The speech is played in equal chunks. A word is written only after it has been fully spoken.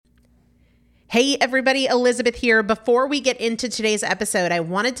Hey everybody, Elizabeth here. Before we get into today's episode, I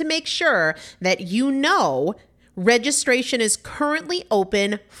wanted to make sure that you know registration is currently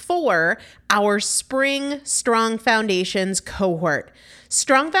open for our Spring Strong Foundations cohort.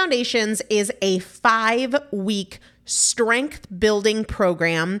 Strong Foundations is a 5-week strength building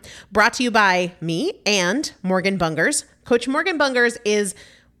program brought to you by me and Morgan Bungers. Coach Morgan Bungers is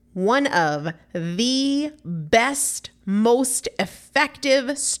one of the best, most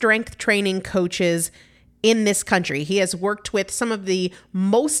effective strength training coaches in this country. He has worked with some of the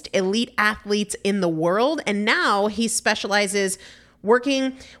most elite athletes in the world, and now he specializes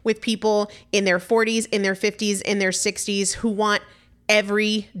working with people in their 40s, in their 50s, in their 60s who want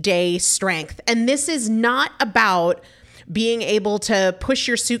everyday strength. And this is not about being able to push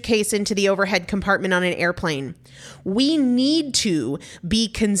your suitcase into the overhead compartment on an airplane. We need to be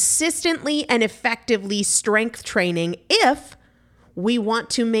consistently and effectively strength training if we want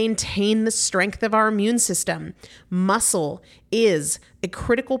to maintain the strength of our immune system. Muscle is a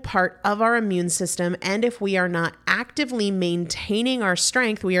critical part of our immune system, and if we are not actively maintaining our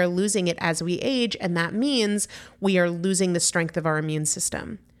strength, we are losing it as we age, and that means we are losing the strength of our immune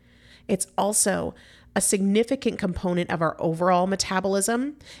system. It's also a significant component of our overall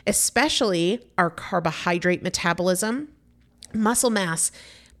metabolism, especially our carbohydrate metabolism. Muscle mass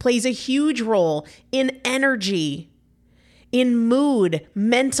plays a huge role in energy, in mood,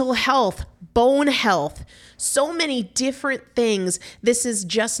 mental health, bone health, so many different things. This is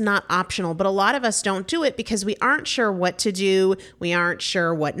just not optional, but a lot of us don't do it because we aren't sure what to do. We aren't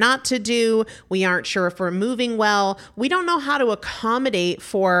sure what not to do. We aren't sure if we're moving well. We don't know how to accommodate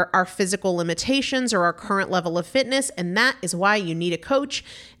for our physical limitations or our current level of fitness, and that is why you need a coach,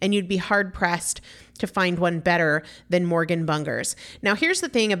 and you'd be hard-pressed to find one better than Morgan Bungers. Now, here's the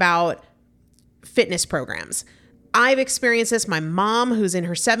thing about fitness programs. I've experienced this. My mom, who's in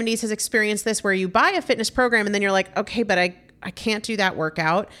her 70s, has experienced this, where you buy a fitness program and then you're like, okay, but I can't do that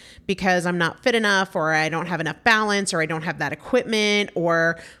workout because I'm not fit enough, or I don't have enough balance, or I don't have that equipment,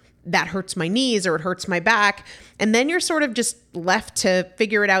 or that hurts my knees, or it hurts my back. And then you're sort of just left to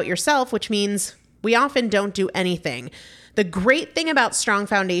figure it out yourself, which means we often don't do anything. The great thing about Strong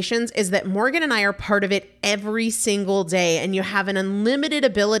Foundations is that Morgan and I are part of it every single day, and you have an unlimited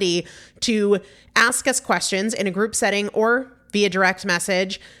ability to ask us questions in a group setting or via direct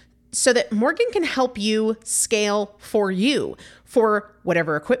message so that Morgan can help you scale for you, for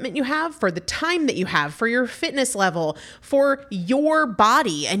whatever equipment you have, for the time that you have, for your fitness level, for your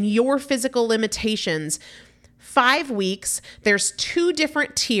body and your physical limitations. 5 weeks, there's 2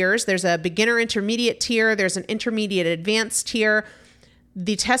 different tiers. There's a beginner intermediate tier. There's an intermediate advanced tier.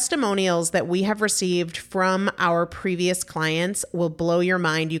 The testimonials that we have received from our previous clients will blow your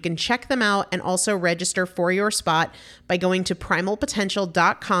mind. You can check them out and also register for your spot by going to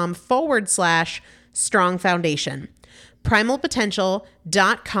primalpotential.com/strong foundation.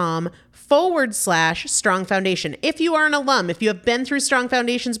 primalpotential.com/strong foundation. If you are an alum, if you have been through Strong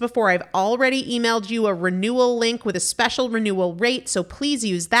Foundations before, I've already emailed you a renewal link with a special renewal rate, so please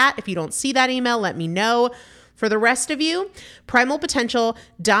use that. If you don't see that email, let me know. For the rest of you,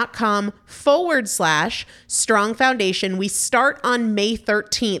 primalpotential.com/strong foundation. We start on May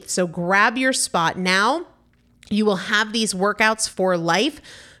 13th, so grab your spot now. You will have these workouts for life.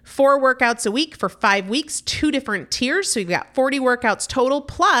 4 workouts a week for 5 weeks, 2 different tiers. So you've got 40 workouts total.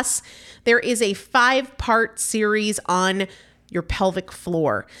 Plus, there is a 5-part series on your pelvic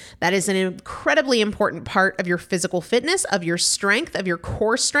floor. That is an incredibly important part of your physical fitness, of your strength, of your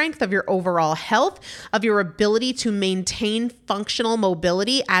core strength, of your overall health, of your ability to maintain functional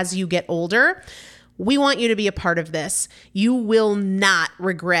mobility as you get older. We want you to be a part of this. You will not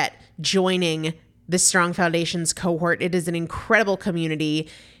regret joining the Strong Foundations cohort. It is an incredible community.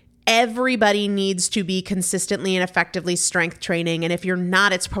 Everybody needs to be consistently and effectively strength training. And if you're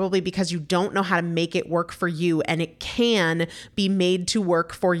not, it's probably because you don't know how to make it work for you. And it can be made to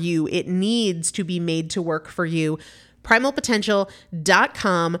work for you. It needs to be made to work for you.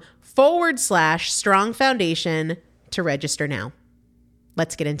 primalpotential.com/strong foundation to register now.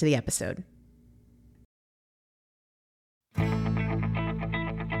 Let's get into the episode.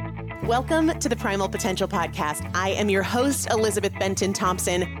 Welcome to the Primal Potential Podcast. I am your host, Elizabeth Benton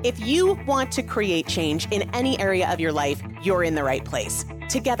Thompson. If you want to create change in any area of your life, you're in the right place.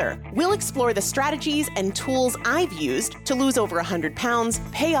 Together, we'll explore the strategies and tools I've used to lose over 100 pounds,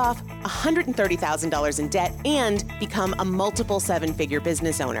 pay off $130,000 in debt, and become a multiple seven-figure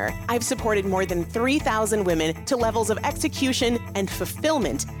business owner. I've supported more than 3,000 women to levels of execution and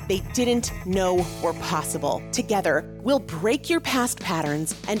fulfillment they didn't know were possible. Together, we'll break your past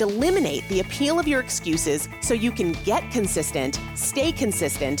patterns and eliminate the appeal of your excuses so you can get consistent, stay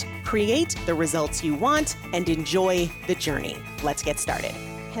consistent, create the results you want, and enjoy the journey. Let's get started.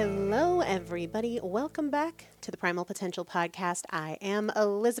 Hello, everybody. Welcome back to the Primal Potential Podcast. I am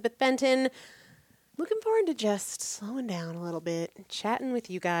Elizabeth Benton. Looking forward to just slowing down a little bit, chatting with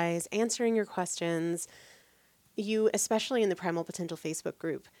you guys, answering your questions. You, especially in the Primal Potential Facebook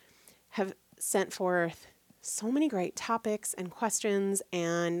group, have sent forth so many great topics and questions,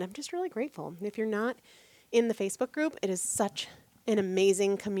 and I'm just really grateful. If you're not in the Facebook group, it is such an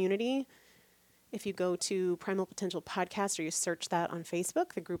amazing community. If you go to Primal Potential Podcast or you search that on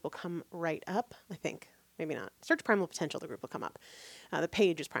Facebook, the group will come right up, I think. Maybe not. Search Primal Potential, the group will come up. The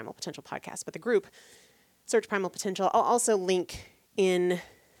page is Primal Potential Podcast, but the group, search Primal Potential. I'll also link in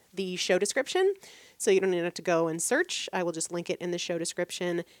the show description, so you don't have to go and search. I will just link it in the show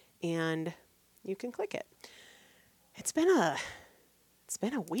description, and you can click it. It's been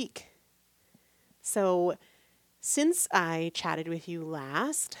a week. So since I chatted with you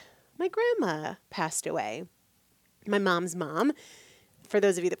last, my grandma passed away. My mom's mom. For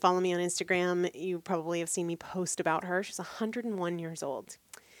those of you that follow me on Instagram, you probably have seen me post about her. She's 101 years old.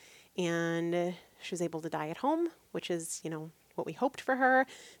 And she was able to die at home, which is, what we hoped for her.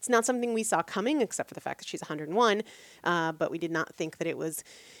 It's not something we saw coming, except for the fact that she's 101. But we did not think that it was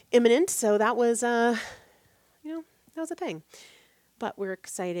imminent. So that was, that was a thing. But we're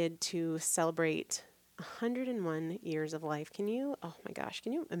excited to celebrate 101 years of life. Can you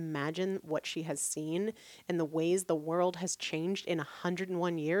imagine what she has seen and the ways the world has changed in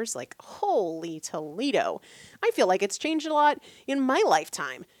 101 years? Like, holy Toledo. I feel like it's changed a lot in my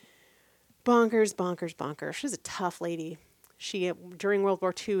lifetime. Bonkers, bonkers, bonkers. She was a tough lady. During World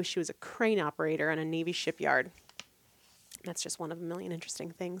War II, she was a crane operator on a Navy shipyard. That's just one of a million interesting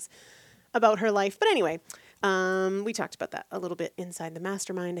things about her life. But anyway, we talked about that a little bit inside the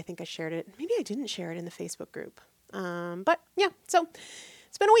mastermind. I think I shared it. Maybe I didn't share it in the Facebook group. But yeah, so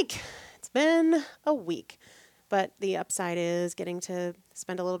it's been a week. It's been a week. But the upside is getting to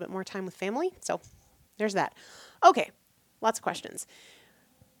spend a little bit more time with family. So there's that. Okay, lots of questions.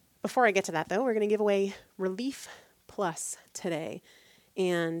 Before I get to that, though, we're going to give away Relief Plus today.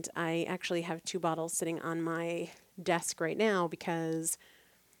 And I actually have 2 bottles sitting on my desk right now because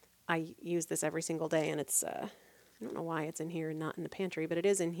I use this every single day, and it's, I don't know why it's in here and not in the pantry, but it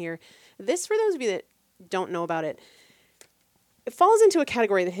is in here. This, for those of you that don't know about it, it falls into a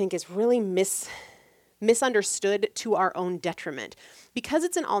category that I think is really misunderstood to our own detriment. Because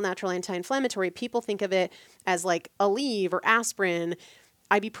it's an all-natural anti-inflammatory, people think of it as like Aleve or aspirin,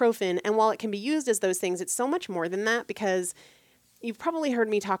 ibuprofen, and while it can be used as those things, it's so much more than that, because you've probably heard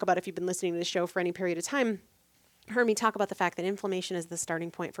me talk about, if you've been listening to the show for any period of time, heard me talk about the fact that inflammation is the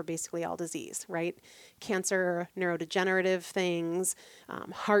starting point for basically all disease, right? Cancer, neurodegenerative things,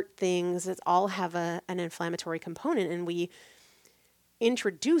 heart things, it all have an inflammatory component, and we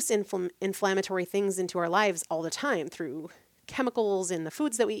introduce inflammatory things into our lives all the time through chemicals in the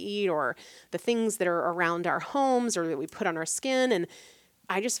foods that we eat or the things that are around our homes or that we put on our skin. And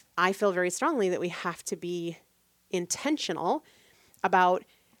I feel very strongly that we have to be intentional about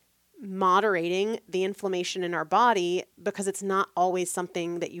moderating the inflammation in our body, because it's not always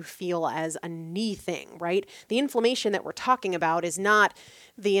something that you feel as a knee thing, right? The inflammation that we're talking about is not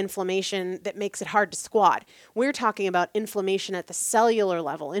the inflammation that makes it hard to squat. We're talking about inflammation at the cellular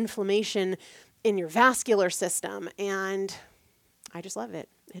level, inflammation in your vascular system, and I just love it.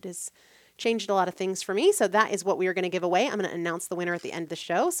 It has changed a lot of things for me, so that is what we are going to give away. I'm going to announce the winner at the end of the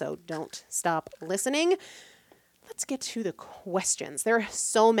show, so don't stop listening. Let's get to the questions. There are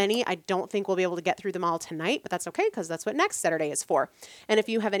so many. I don't think we'll be able to get through them all tonight, but that's okay, because that's what next Saturday is for. And if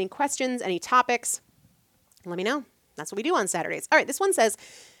you have any questions, any topics, let me know. That's what we do on Saturdays. All right, this one says,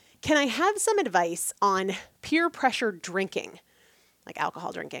 can I have some advice on peer pressure drinking, like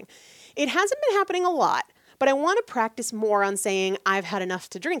alcohol drinking? It hasn't been happening a lot, but I want to practice more on saying, I've had enough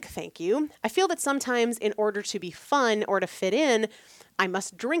to drink, thank you. I feel that sometimes in order to be fun or to fit in, I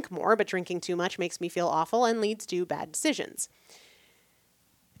must drink more, but drinking too much makes me feel awful and leads to bad decisions.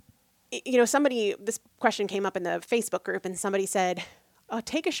 This question came up in the Facebook group, and somebody said,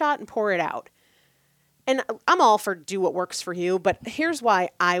 take a shot and pour it out. And I'm all for do what works for you, but here's why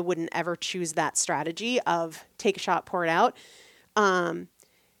I wouldn't ever choose that strategy of take a shot, pour it out,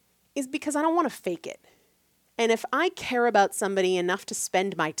 is because I don't want to fake it. And if I care about somebody enough to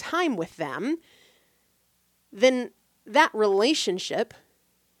spend my time with them, then that relationship,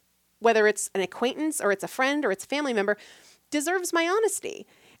 whether it's an acquaintance or it's a friend or it's a family member, deserves my honesty.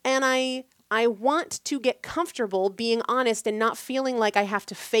 And I want to get comfortable being honest and not feeling like I have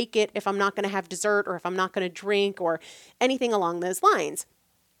to fake it if I'm not going to have dessert or if I'm not going to drink or anything along those lines.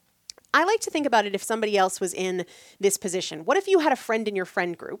 I like to think about it if somebody else was in this position. What if you had a friend in your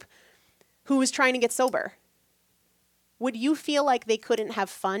friend group who was trying to get sober? Would you feel like they couldn't have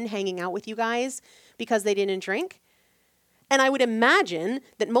fun hanging out with you guys because they didn't drink? And I would imagine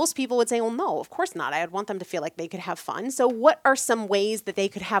that most people would say, well, no, of course not. I would want them to feel like they could have fun. So what are some ways that they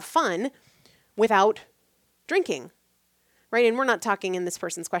could have fun without drinking? Right? And we're not talking in this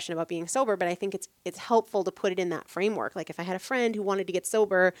person's question about being sober, but I think it's helpful to put it in that framework. Like if I had a friend who wanted to get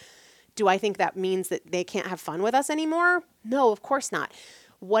sober, do I think that means that they can't have fun with us anymore? No, of course not.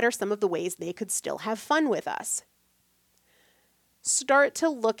 What are some of the ways they could still have fun with us? Start to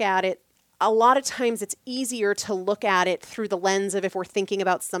look at it. A lot of times it's easier to look at it through the lens of if we're thinking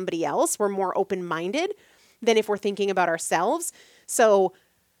about somebody else, we're more open-minded than if we're thinking about ourselves. So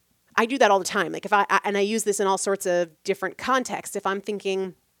I do that all the time. Like if I use this in all sorts of different contexts. If I'm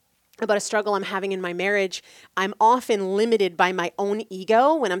thinking about a struggle I'm having in my marriage, I'm often limited by my own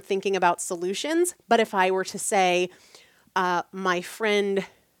ego when I'm thinking about solutions. But if I were to say, my friend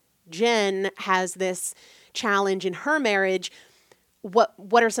Jen has this challenge in her marriage,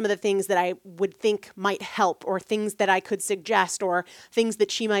 what are some of the things that I would think might help, or things that I could suggest, or things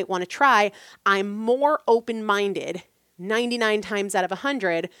that she might want to try? I'm more open-minded 99 times out of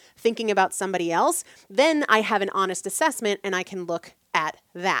 100 thinking about somebody else. Then I have an honest assessment and I can look at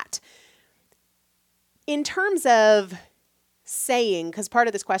that. In terms of saying, because part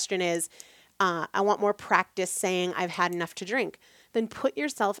of this question is, I want more practice saying I've had enough to drink, then put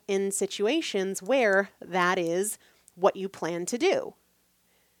yourself in situations where that is what you plan to do.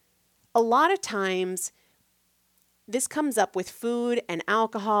 A lot of times, this comes up with food and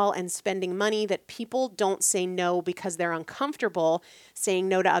alcohol and spending money, that people don't say no because they're uncomfortable saying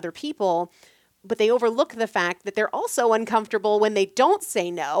no to other people, but they overlook the fact that they're also uncomfortable when they don't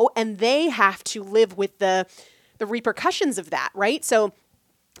say no, and they have to live with the repercussions of that, right? So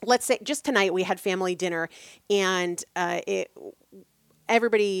let's say just tonight we had family dinner, and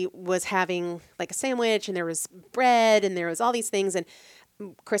everybody was having like a sandwich, and there was bread, and there was all these things, and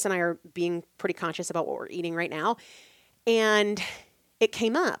Chris and I are being pretty conscious about what we're eating right now. And it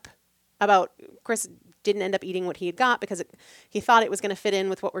came up about Chris didn't end up eating what he had got because he thought it was going to fit in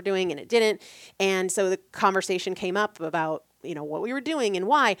with what we're doing, and it didn't. And so the conversation came up about, what we were doing and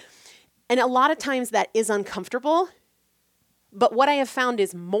why. And a lot of times that is uncomfortable. But what I have found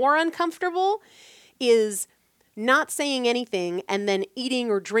is more uncomfortable is not saying anything and then eating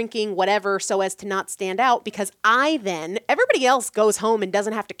or drinking whatever so as to not stand out, because everybody else goes home and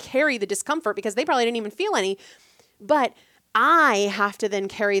doesn't have to carry the discomfort because they probably didn't even feel any. But I have to then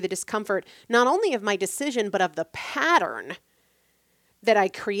carry the discomfort, not only of my decision, but of the pattern that I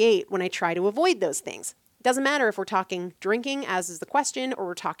create when I try to avoid those things. It doesn't matter if we're talking drinking, as is the question, or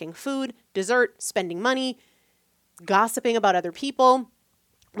we're talking food, dessert, spending money, gossiping about other people.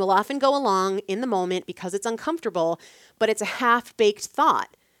 We'll often go along in the moment because it's uncomfortable, but it's a half-baked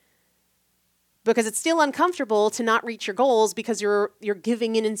thought. Because it's still uncomfortable to not reach your goals because you're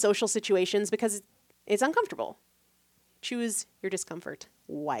giving in social situations because it's uncomfortable. Choose your discomfort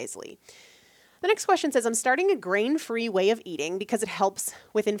wisely. The next question says, I'm starting a grain-free way of eating because it helps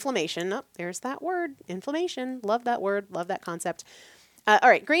with inflammation. Oh, there's that word, inflammation. Love that word. Love that concept. All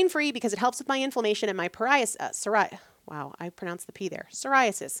right, grain-free because it helps with my inflammation and my psoriasis. Wow, I pronounced the P there.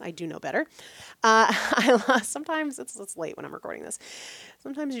 Psoriasis. I do know better. Sometimes it's late when I'm recording this.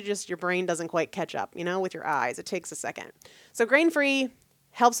 Sometimes your brain doesn't quite catch up, with your eyes. It takes a second. So grain-free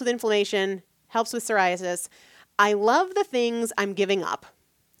helps with inflammation, helps with psoriasis. I love the things I'm giving up,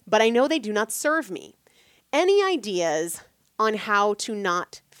 but I know they do not serve me. Any ideas on how to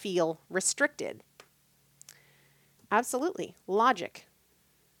not feel restricted? Absolutely. Logic,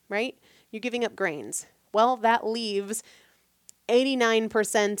 right? You're giving up grains. Well, that leaves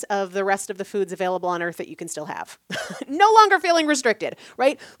 89% of the rest of the foods available on earth that you can still have. No longer feeling restricted,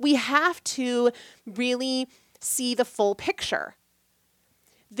 right? We have to really see the full picture.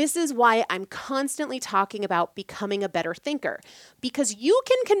 This is why I'm constantly talking about becoming a better thinker, because you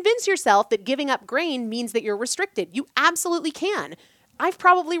can convince yourself that giving up grain means that you're restricted. You absolutely can. I've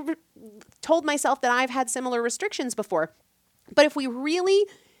probably told myself that I've had similar restrictions before. But if we really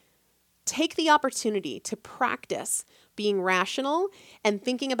take the opportunity to practice being rational and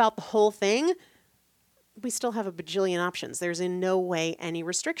thinking about the whole thing, we still have a bajillion options. There's in no way any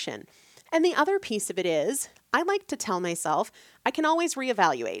restriction. And the other piece of it is, I like to tell myself, I can always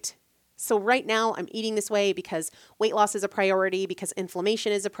reevaluate. So right now I'm eating this way because weight loss is a priority, because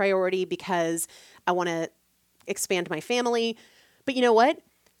inflammation is a priority, because I want to expand my family. But you know what?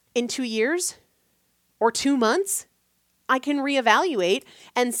 In 2 years or 2 months, I can reevaluate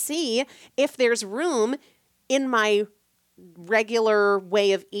and see if there's room in my regular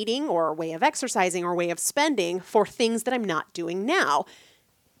way of eating or way of exercising or way of spending for things that I'm not doing now.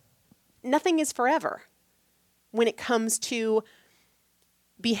 Nothing is forever. When it comes to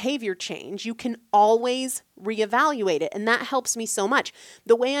behavior change, you can always reevaluate it. And that helps me so much.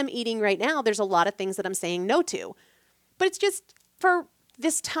 The way I'm eating right now, there's a lot of things that I'm saying no to. But it's just for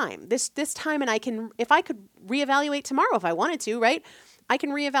this time, this time, and if I could reevaluate tomorrow if I wanted to, right? I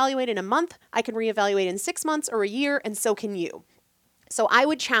can reevaluate in a month, I can reevaluate in 6 months or a year, and so can you. So I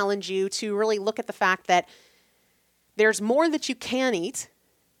would challenge you to really look at the fact that there's more that you can eat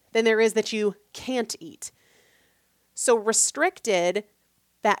than there is that you can't eat. So restricted,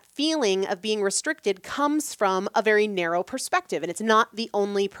 that feeling of being restricted comes from a very narrow perspective, and it's not the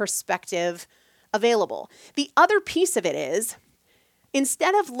only perspective available. The other piece of it is,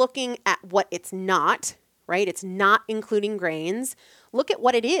 instead of looking at what it's not, right? It's not including grains. Look at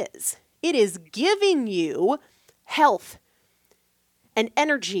what it is. It is giving you health and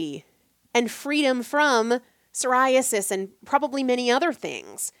energy and freedom from psoriasis and probably many other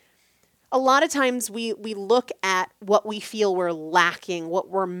things. A lot of times we look at what we feel we're lacking, what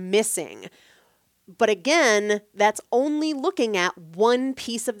we're missing. But again, that's only looking at one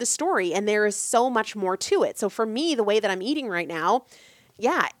piece of the story, and there is so much more to it. So for me, the way that I'm eating right now,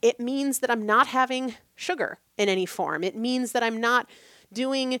 yeah, it means that I'm not having sugar in any form. It means that I'm not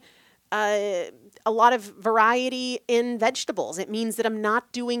doing a lot of variety in vegetables. It means that I'm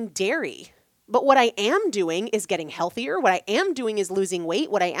not doing dairy. But what I am doing is getting healthier. What I am doing is losing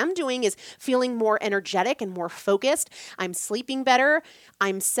weight. What I am doing is feeling more energetic and more focused. I'm sleeping better.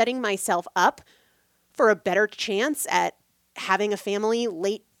 I'm setting myself up for a better chance at having a family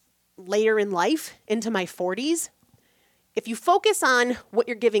later in life, into my 40s. If you focus on what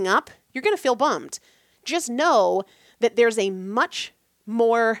you're giving up, you're going to feel bummed. Just know that there's a much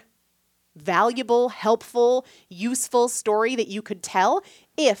more valuable, helpful, useful story that you could tell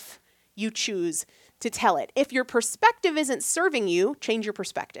if you choose to tell it. If your perspective isn't serving you, change your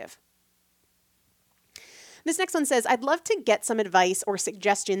perspective. This next one says, I'd love to get some advice or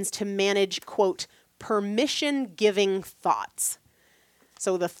suggestions to manage, quote, permission-giving thoughts.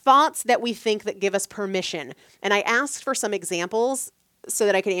 So the thoughts that we think that give us permission. And I asked for some examples so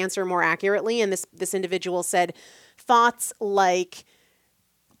that I could answer more accurately. And this individual said, thoughts like,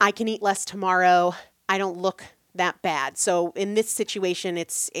 I can eat less tomorrow. I don't look that bad. So in this situation,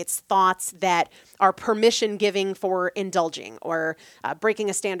 it's thoughts that are permission giving for indulging or breaking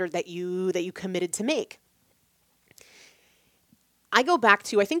a standard that you committed to make. I go back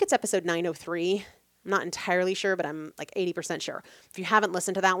to, I think it's episode 903. I'm not entirely sure, but I'm like 80% sure. If you haven't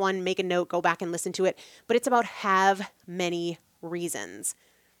listened to that one, make a note, go back and listen to it. But it's about have many reasons.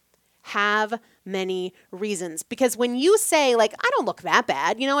 Have many reasons. Because when you say, like, I don't look that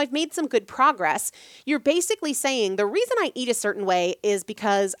bad, I've made some good progress, you're basically saying the reason I eat a certain way is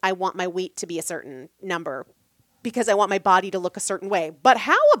because I want my weight to be a certain number, because I want my body to look a certain way. But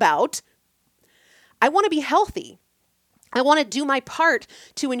how about I want to be healthy? I want to do my part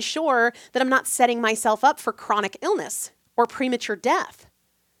to ensure that I'm not setting myself up for chronic illness or premature death.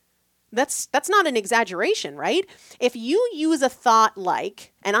 That's not an exaggeration, right? If you use a thought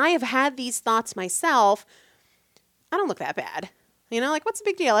like, and I have had these thoughts myself, I don't look that bad. Like, what's the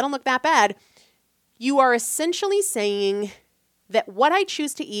big deal? I don't look that bad. You are essentially saying that what I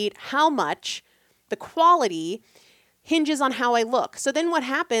choose to eat, how much, the quality, hinges on how I look. So then what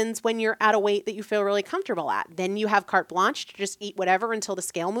happens when you're at a weight that you feel really comfortable at? Then you have carte blanche to just eat whatever until the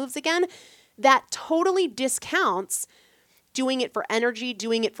scale moves again. That totally discounts doing it for energy,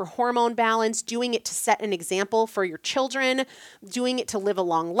 doing it for hormone balance, doing it to set an example for your children, doing it to live a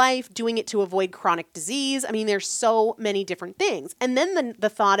long life, doing it to avoid chronic disease. I mean, there's so many different things. And then the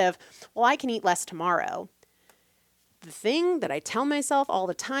thought of, well, I can eat less tomorrow. The thing that I tell myself all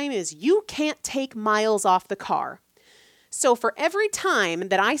the time is you can't take miles off the car. So for every time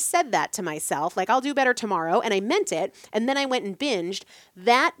that I said that to myself, like I'll do better tomorrow, and I meant it, and then I went and binged,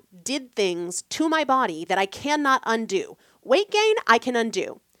 that did things to my body that I cannot undo. Weight gain, I can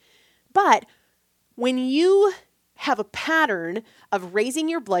undo. But when you have a pattern of raising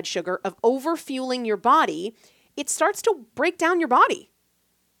your blood sugar, of overfueling your body, it starts to break down your body.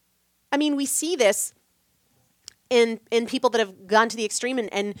 I mean, we see this in people that have gone to the extreme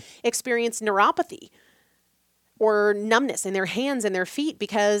and experienced neuropathy. or numbness in their hands and their feet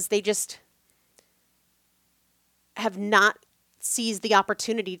because they just have not seized the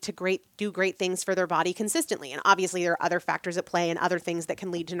opportunity to do great things for their body consistently. And obviously there are other factors at play and other things that can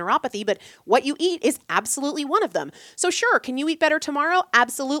lead to neuropathy, but what you eat is absolutely one of them. So sure, can you eat better tomorrow?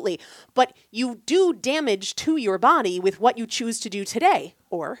 Absolutely. But you do damage to your body with what you choose to do today,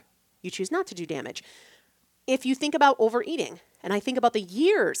 or you choose not to do damage. If you think about overeating, and I think about the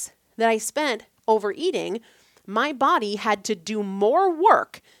years that I spent overeating, my body had to do more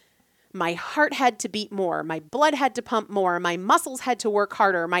work. My heart had to beat more. My blood had to pump more. My muscles had to work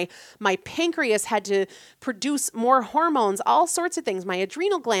harder. My pancreas had to produce more hormones, all sorts of things. My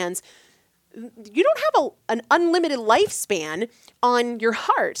adrenal glands. You don't have an unlimited lifespan on your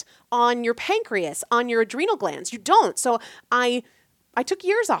heart, on your pancreas, on your adrenal glands. You don't. So I took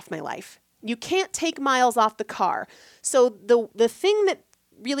years off my life. You can't take miles off the car. So the thing that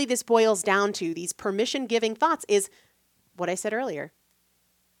really this boils down to, these permission-giving thoughts, is what I said earlier.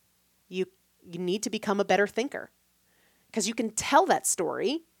 You need to become a better thinker, because you can tell that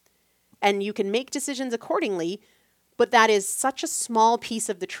story and you can make decisions accordingly, but that is such a small piece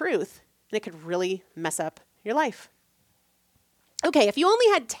of the truth and it could really mess up your life. Okay, if you only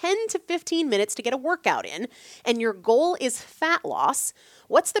had 10 to 15 minutes to get a workout in and your goal is fat loss,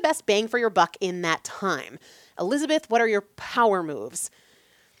 what's the best bang for your buck in that time? Elizabeth, what are your power moves?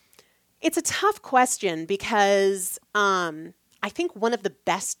 It's a tough question because I think one of the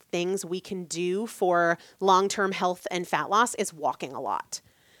best things we can do for long-term health and fat loss is walking a lot.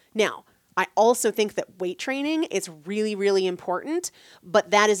 Now, I also think that weight training is really, really important, but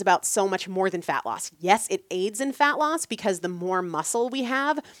that is about so much more than fat loss. Yes, it aids in fat loss because the more muscle we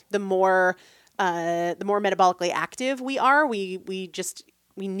have, the more metabolically active we are. We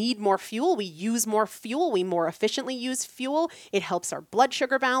need more fuel. We use more fuel. We more efficiently use fuel. It helps our blood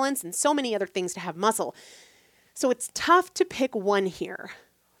sugar balance and so many other things to have muscle. So it's tough to pick one here,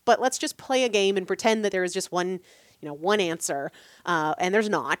 but let's just play a game and pretend that there is just one answer, and there's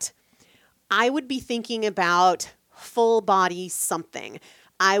not. I would be thinking about full body something.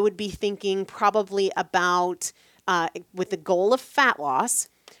 I would be thinking probably about, with the goal of fat loss,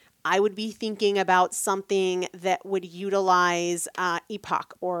 I would be thinking about something that would utilize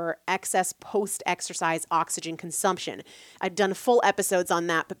EPOC, or excess post-exercise oxygen consumption. I've done full episodes on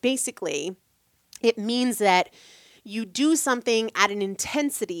that, but basically it means that you do something at an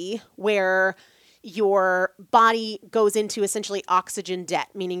intensity where your body goes into essentially oxygen debt,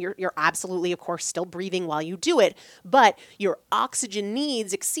 meaning you're absolutely, of course, still breathing while you do it, but your oxygen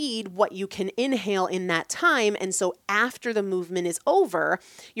needs exceed what you can inhale in that time. And so after the movement is over,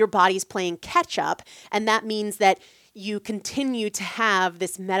 your body's playing catch up. And that means that you continue to have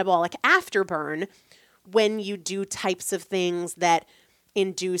this metabolic afterburn when you do types of things that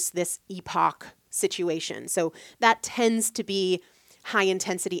induce this EPOC situation. So that tends to be high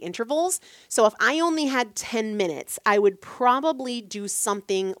intensity intervals. So if I only had 10 minutes, I would probably do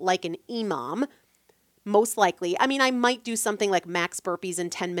something like an EMOM, most likely. I mean, I might do something like max burpees in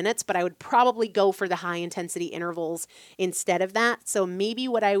 10 minutes, but I would probably go for the high intensity intervals instead of that. So maybe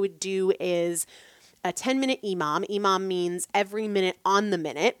what I would do is a 10-minute EMOM. EMOM means every minute on the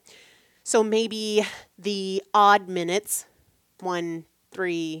minute. So maybe the odd minutes, 1,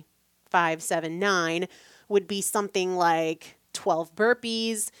 3, 5, 7, 9, would be something like 12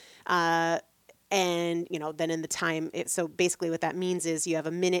 burpees. And, then in the time, so basically what that means is you have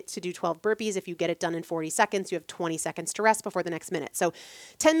a minute to do 12 burpees. If you get it done in 40 seconds, you have 20 seconds to rest before the next minute. So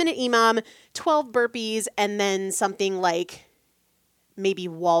 10-minute EMOM, 12 burpees, and then something like maybe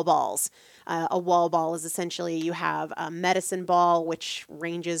wall balls. A wall ball is essentially you have a medicine ball, which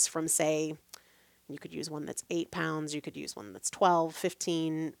ranges from, say, you could use one that's 8 pounds. You could use one that's 12,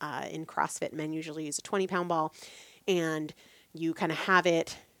 15. In CrossFit, men usually use a 20-pound ball. And you kind of have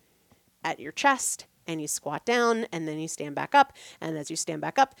it at your chest and you squat down and then you stand back up. And as you stand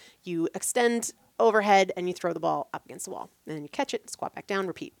back up, you extend overhead and you throw the ball up against the wall. And then you catch it, squat back down,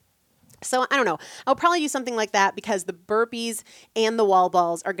 repeat. So I don't know. I'll probably use something like that because the burpees and the wall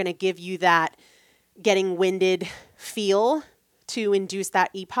balls are going to give you that getting winded feel to induce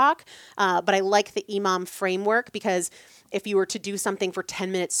that EPOC. But I like the EMOM framework because if you were to do something for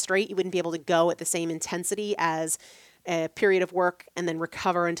 10 minutes straight, you wouldn't be able to go at the same intensity as a period of work and then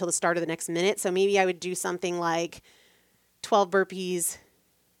recover until the start of the next minute. So maybe I would do something like 12 burpees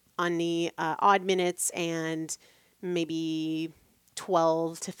on the odd minutes and maybe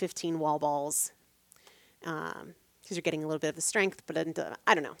 12 to 15 wall balls because you're getting a little bit of the strength. But I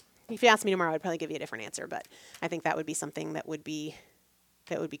don't know. If you ask me tomorrow, I'd probably give you a different answer. But I think that would be something that would be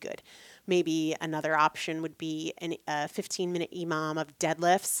good. Maybe another option would be a 15-minute EMOM of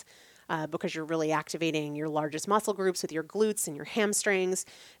deadlifts. because you're really activating your largest muscle groups with your glutes and your hamstrings.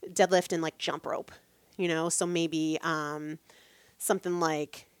 Deadlift and like jump rope, so maybe something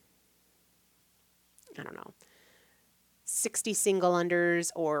like, I don't know, 60 single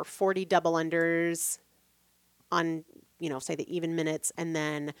unders or 40 double unders on, say the even minutes, and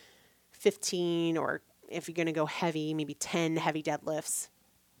then 15, or if you're going to go heavy, maybe 10 heavy deadlifts.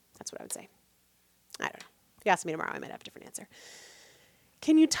 That's what I would say. I don't know. If you ask me tomorrow, I might have a different answer.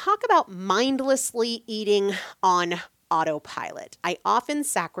 Can you talk about mindlessly eating on autopilot? I often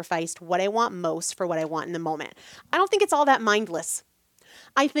sacrificed what I want most for what I want in the moment. I don't think it's all that mindless.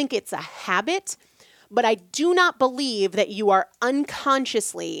 I think it's a habit, but I do not believe that you are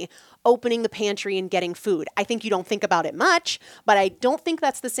unconsciously opening the pantry and getting food. I think you don't think about it much, but I don't think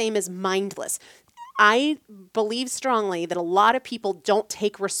that's the same as mindless. I believe strongly that a lot of people don't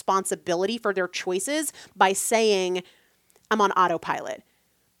take responsibility for their choices by saying, I'm on autopilot.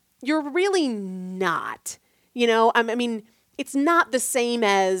 You're really not. I mean, it's not the same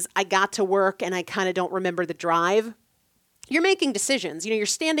as I got to work and I kind of don't remember the drive. You're making decisions. You're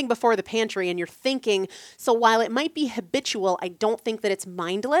standing before the pantry and you're thinking. So while it might be habitual, I don't think that it's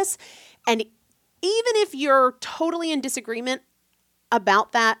mindless. And even if you're totally in disagreement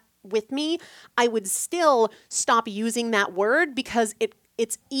about that with me, I would still stop using that word because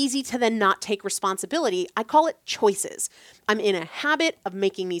it's easy to then not take responsibility. I call it choices. I'm in a habit of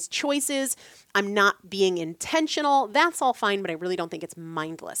making these choices. I'm not being intentional. That's all fine, but I really don't think it's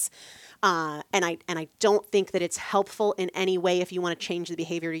mindless. And I don't think that it's helpful in any way if you want to change the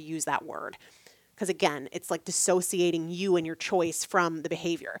behavior to use that word. Because again, it's like dissociating you and your choice from the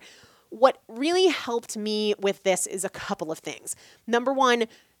behavior. What really helped me with this is a couple of things. Number one,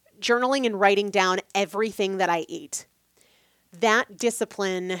 journaling and writing down everything that I eat. That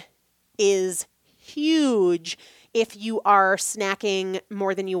discipline is huge if you are snacking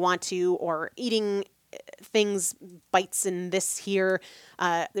more than you want to or eating things, bites in this here.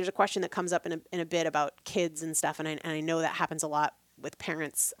 There's a question that comes up in a bit about kids and stuff, and I know that happens a lot with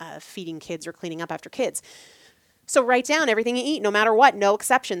parents feeding kids or cleaning up after kids. So write down everything you eat, no matter what, no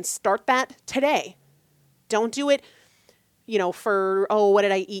exceptions. Start that today. Don't do it, for, what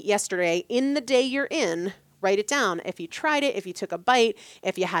did I eat yesterday? In the day you're in, write it down. If you tried it, if you took a bite,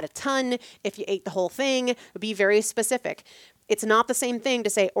 if you had a ton, if you ate the whole thing, be very specific. It's not the same thing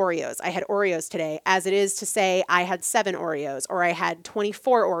to say Oreos. I had Oreos today, as it is to say I had 7 Oreos or I had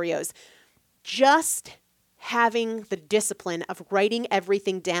 24 Oreos. Just having the discipline of writing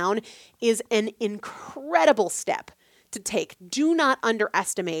everything down is an incredible step to take. Do not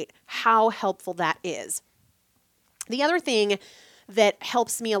underestimate how helpful that is. The other thing that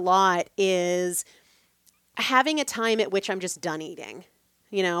helps me a lot is having a time at which I'm just done eating.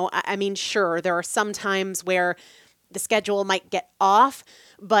 I mean, sure, there are some times where the schedule might get off,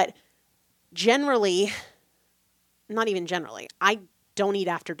 but generally, not even generally, I don't eat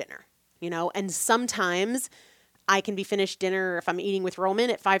after dinner, and sometimes I can be finished dinner if I'm eating with Roman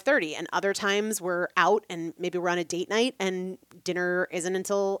at 5:30, and other times we're out and maybe we're on a date night and dinner isn't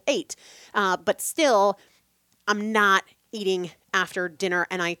until 8. But still, I'm not eating after dinner,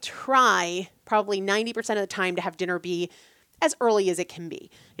 and I try probably 90% of the time to have dinner be as early as it can be.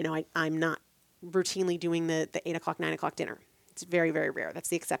 I'm not routinely doing the 8 o'clock, 9 o'clock dinner. It's very, very rare. That's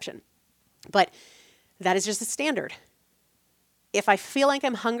the exception. But that is just a standard. If I feel like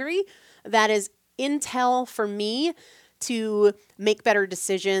I'm hungry, that is intel for me to make better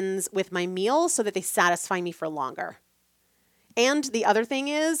decisions with my meals so that they satisfy me for longer. And the other thing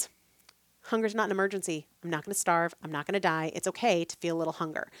is, hunger is not an emergency. I'm not going to starve. I'm not going to die. It's okay to feel a little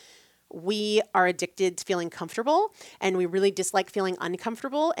hunger. We are addicted to feeling comfortable, and we really dislike feeling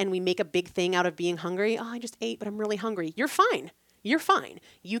uncomfortable, and we make a big thing out of being hungry. Oh, I just ate, but I'm really hungry. You're fine. You're fine.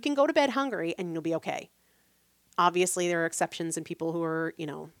 You can go to bed hungry, and you'll be okay. Obviously, there are exceptions in people who are,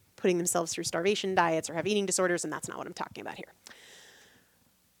 putting themselves through starvation diets or have eating disorders, and that's not what I'm talking about here.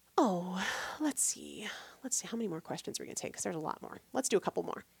 Oh, let's see. How many more questions are we going to take? Because there's a lot more. Let's do a couple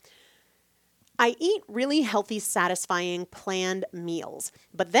more. I eat really healthy, satisfying, planned meals,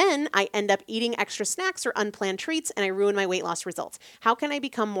 but then I end up eating extra snacks or unplanned treats, and I ruin my weight loss results. How can I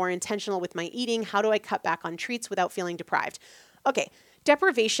become more intentional with my eating? How do I cut back on treats without feeling deprived? Okay,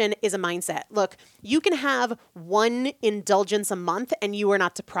 deprivation is a mindset. Look, you can have 1 indulgence a month and you are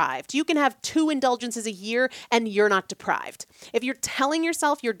not deprived. You can have 2 indulgences a year and you're not deprived. If you're telling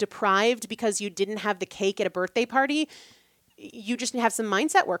yourself you're deprived because you didn't have the cake at a birthday party, you just have some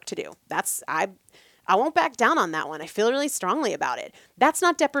mindset work to do. I won't back down on that one. I feel really strongly about it. That's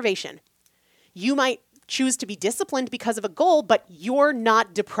not deprivation. You might choose to be disciplined because of a goal, but you're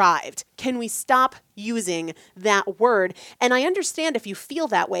not deprived. Can we stop using that word? And I understand if you feel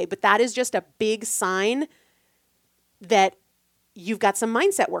that way, but that is just a big sign that you've got some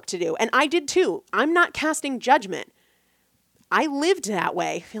mindset work to do. And I did too. I'm not casting judgment. I lived that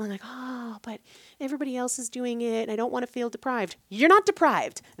way, feeling like, oh, but everybody else is doing it, and I don't want to feel deprived. You're not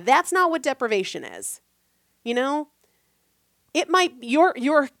deprived. That's not what deprivation is. You know? It might,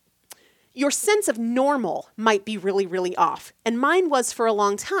 your sense of normal might be really, really off. And mine was for a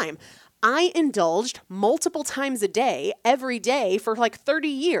long time. I indulged multiple times a day, every day for like 30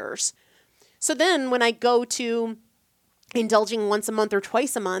 years. So then when I go to indulging once a month or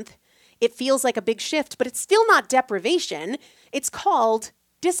twice a month, it feels like a big shift, but it's still not deprivation. It's called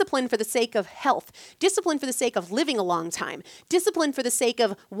discipline for the sake of health, discipline for the sake of living a long time, discipline for the sake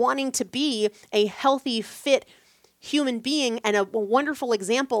of wanting to be a healthy, fit human being and a wonderful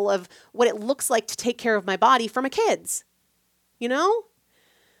example of what it looks like to take care of my body for my kids. You know?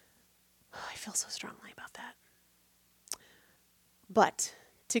 I feel so strongly about that. But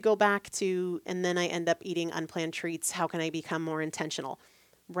to go back to, and then I end up eating unplanned treats, how can I become more intentional?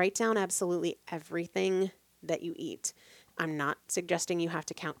 Write down absolutely everything that you eat. I'm not suggesting you have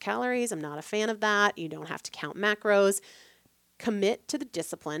to count calories. I'm not a fan of that. You don't have to count macros. Commit to the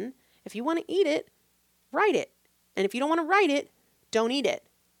discipline. If you want to eat it, write it. And if you don't want to write it, don't eat it.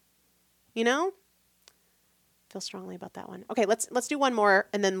 You know? Feel strongly about that one. Okay, let's do one more,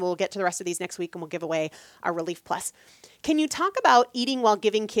 and then we'll get to the rest of these next week, and we'll give away our Relief Plus. Can you talk about eating while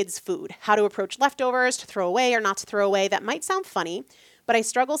giving kids food? How to approach leftovers, to throw away or not to throw away? That might sound funny, but I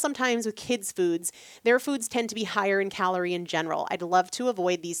struggle sometimes with kids' foods. Their foods tend to be higher in calorie in general. I'd love to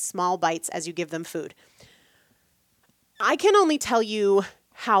avoid these small bites as you give them food. I can only tell you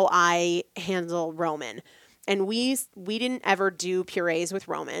how I handle Roman. And we didn't ever do purees with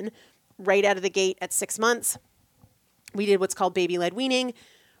Roman. Right out of the gate at 6 months, we did what's called baby-led weaning.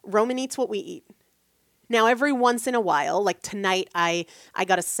 Roman eats what we eat. Now, every once in a while, like tonight, I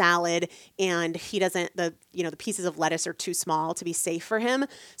got a salad, and he doesn't, the pieces of lettuce are too small to be safe for him.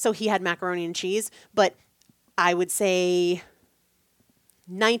 So he had macaroni and cheese. But I would say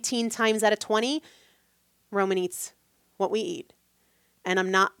 19 times out of 20, Roman eats what we eat. And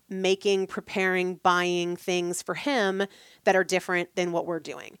I'm not preparing, buying things for him that are different than what we're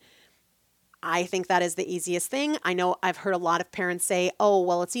doing. I think that is the easiest thing. I know I've heard a lot of parents say, oh,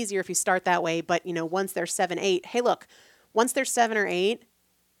 well, it's easier if you start that way. But, once they're 7, 8, hey, look, once they're 7 or 8,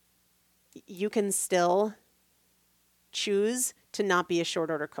 you can still choose to not be a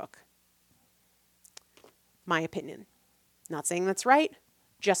short order cook. My opinion. Not saying that's right,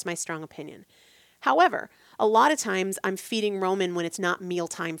 just my strong opinion. However, a lot of times I'm feeding Roman when it's not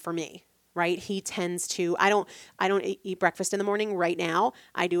mealtime for me. Right? He tends to, I don't eat breakfast in the morning right now.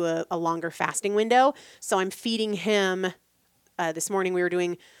 I do a longer fasting window. So I'm feeding him, this morning we were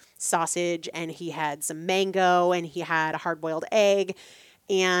doing sausage, and he had some mango, and he had a hard-boiled egg,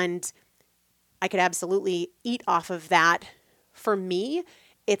 and I could absolutely eat off of that. For me,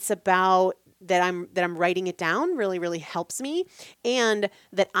 it's about that I'm writing it down really, really helps me, and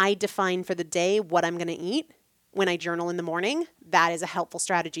that I define for the day what I'm going to eat. When I journal in the morning, that is a helpful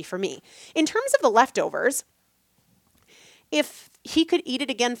strategy for me. In terms of the leftovers, if he could eat it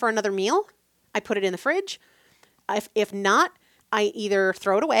again for another meal, I put it in the fridge. If not, I either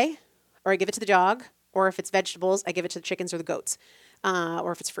throw it away, or I give it to the dog, or if it's vegetables, I give it to the chickens or the goats,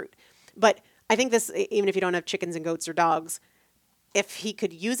 or if it's fruit. But I think this, even if you don't have chickens and goats or dogs, if he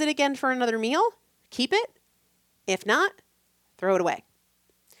could use it again for another meal, keep it. If not, throw it away.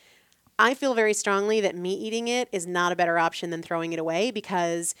 I feel very strongly that me eating it is not a better option than throwing it away,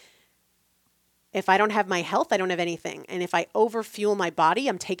 because if I don't have my health, I don't have anything. And if I overfuel my body,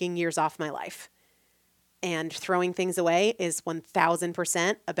 I'm taking years off my life. And throwing things away is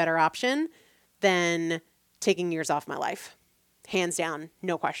 1000% a better option than taking years off my life. Hands down,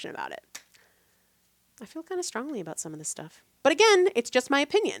 no question about it. I feel kind of strongly about some of this stuff. But again, it's just my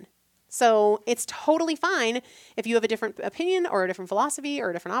opinion. So it's totally fine if you have a different opinion or a different philosophy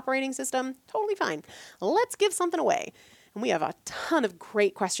or a different operating system. Totally fine. Let's give something away. And we have a ton of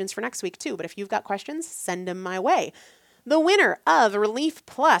great questions for next week too. But if you've got questions, send them my way. The winner of Relief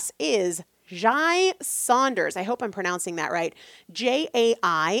Plus is Jai Saunders. I hope I'm pronouncing that right. JAISAUNDERS.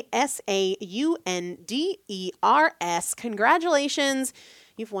 Congratulations.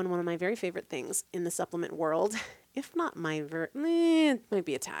 You've won one of my very favorite things in the supplement world. If not it might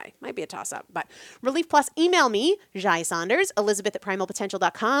be a tie, might be a toss-up. But Relief Plus, email me, Jai Saunders,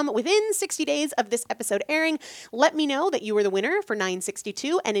 Elizabeth@primalpotential.com. Within 60 days of this episode airing, let me know that you were the winner for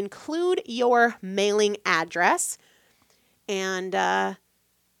 962 and include your mailing address. And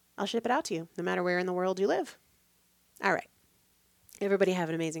I'll I'll ship it out to you, no matter where in the world you live. All right. Everybody have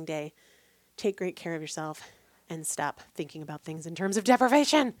an amazing day. Take great care of yourself and stop thinking about things in terms of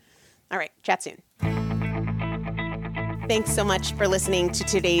deprivation. All right. Chat soon. Thanks so much for listening to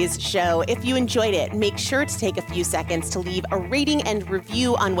today's show. If you enjoyed it, make sure to take a few seconds to leave a rating and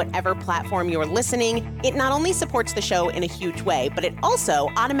review on whatever platform you're listening. It not only supports the show in a huge way, but it also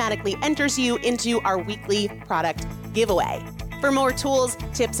automatically enters you into our weekly product giveaway. For more tools,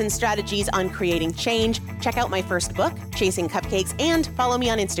 tips, and strategies on creating change, check out my first book, Chasing Cupcakes, and follow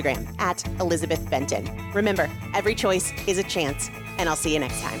me on Instagram @ElizabethBenton. Remember, every choice is a chance, and I'll see you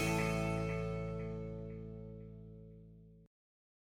next time.